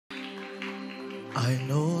I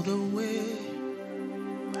know the way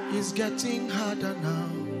is getting harder now.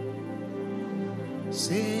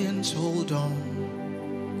 Saints, hold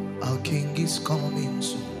on, our King is coming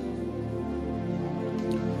soon.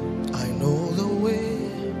 I know the way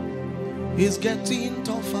is getting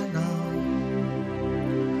tougher now.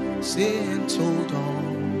 Saints, hold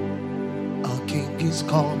on, our King is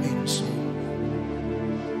coming soon.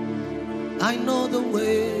 I know the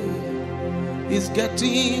way is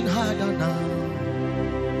getting harder now.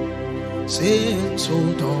 Saints,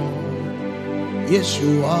 hold on, yes,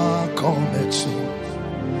 you are coming soon.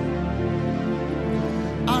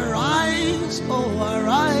 Arise,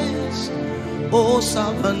 oh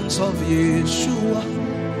servants of Yeshua.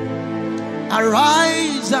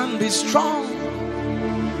 Arise and be strong,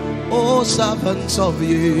 oh servants of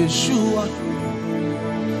Yeshua.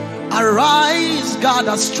 Arise,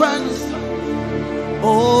 gather strength,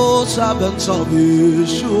 oh servants of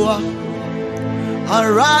Yeshua.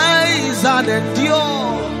 Arise and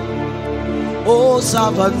endure, oh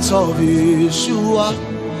servants of Yeshua.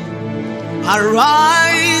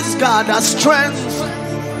 Arise, gather strength,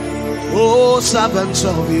 oh servants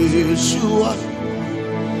of Yeshua.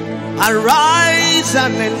 Arise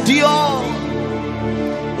and endure,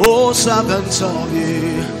 oh servants of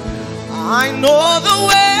Yeshua. I know the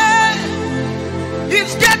way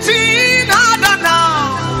is getting harder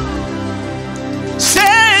now.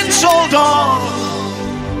 Saints, hold on,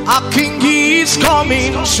 our King is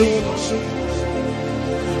coming soon.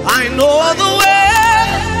 I know the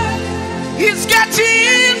way is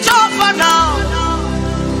getting tougher now.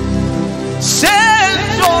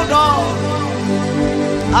 Saints, hold on,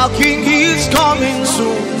 our King is coming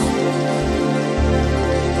soon.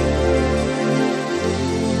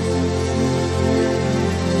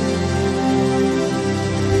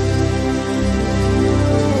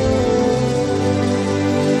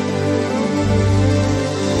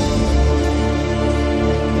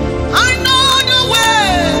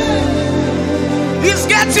 It's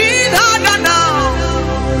getting harder now.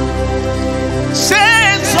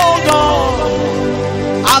 Saints, hold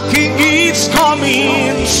on, our King is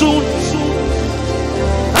coming soon.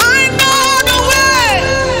 I know the way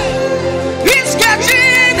it's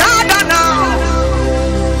getting harder now.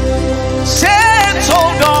 Saints,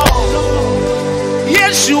 hold on,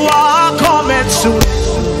 yes, you are coming soon.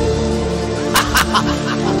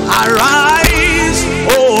 Arise,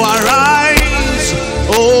 oh arise,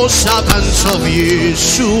 oh servants of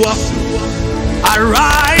Yeshua.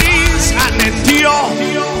 Arise and endure,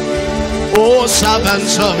 oh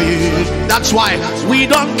servants of Yeshua. That's why we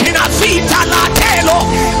don't kinafita la telo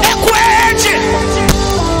ekweje.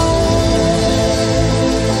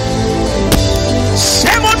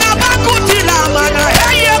 Semona bakutila mana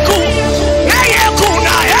eyeku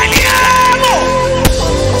na eyemo.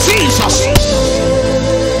 Jesus.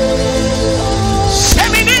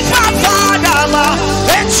 Semini papa dama.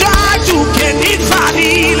 You can eat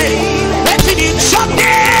vanille, let it eat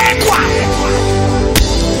something.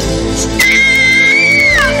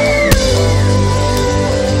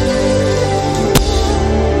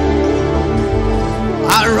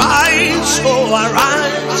 Arise,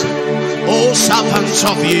 oh servants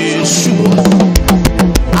of Yeshua.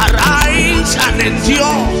 Arise and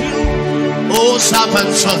endure, oh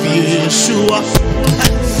servants of Yeshua.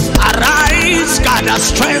 Arise, gather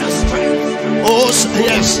strength. Oh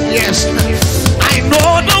yes, yes. I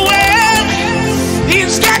know the way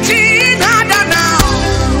is getting harder now.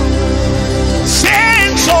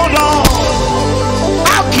 Saints, hold on,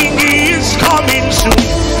 our King is coming soon.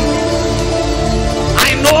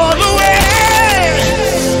 I know the way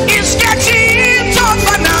is getting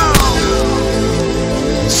tougher now.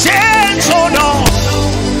 Saints, hold on.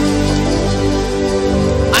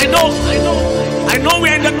 I know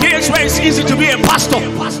we're in the days where it's easy to be a pastor,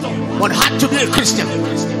 but hard to be a Christian.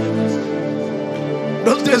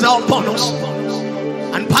 Those days are upon us.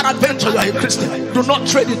 And peradventure you are a Christian. Do not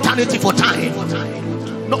trade eternity for time.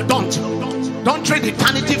 No, don't trade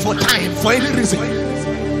eternity for time for any reason.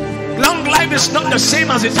 Long life is not the same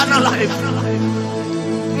as eternal life.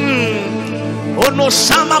 Ono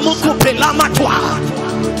sama muku pelama twa.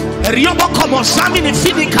 Riobo komo sami ni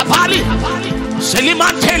fini kabali.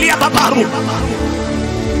 Selimantelia babaru.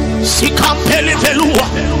 Sikampele velua.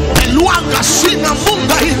 Luanga sina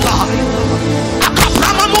munga ika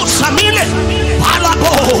akabrama musamile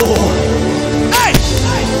palabo. Hey,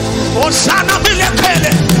 osana vile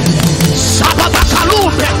kele sababa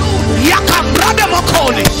kalumbe yakambrade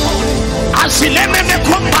mokoni azileme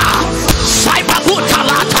mekomba saibabu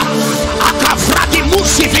talata akafradi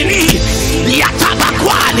musivili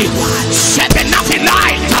yatabakwali sebe nafi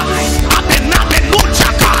night abe nabe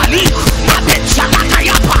nuchakali abe chakali.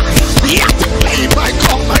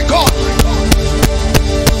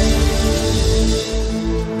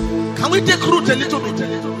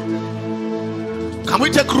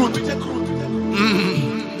 take root?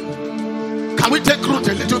 Can we take root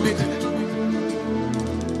a little bit?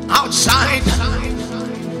 Outside,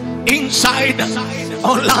 inside,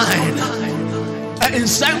 online. And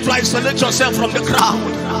it's time to isolate yourself from the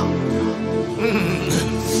crowd.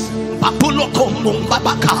 Babulo kombum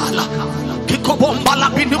babakala. Kikobombala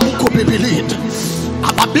binuko bibilit.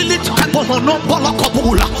 Ababilit kapomono bolo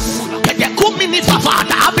kobula. Kumini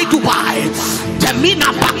favada abi Dubai temina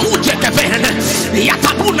bakuje kevene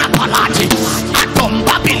yatabuna palati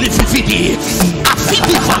atomba bili fifidi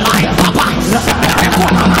afidi falai papa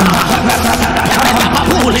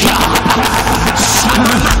babuli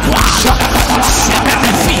sana kwa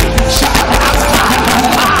sebene fi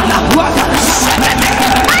ala sebene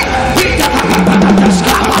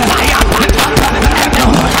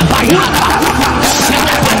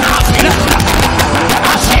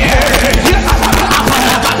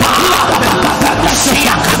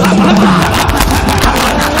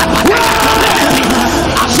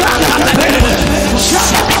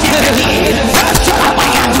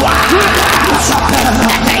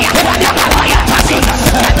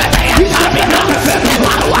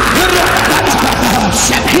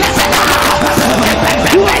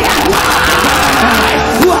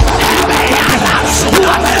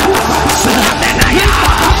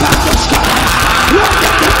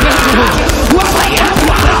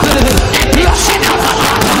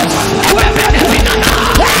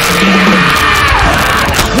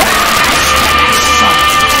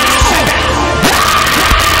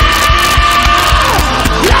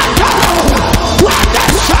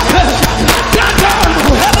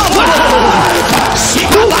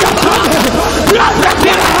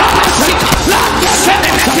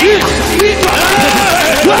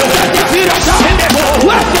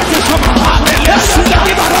What?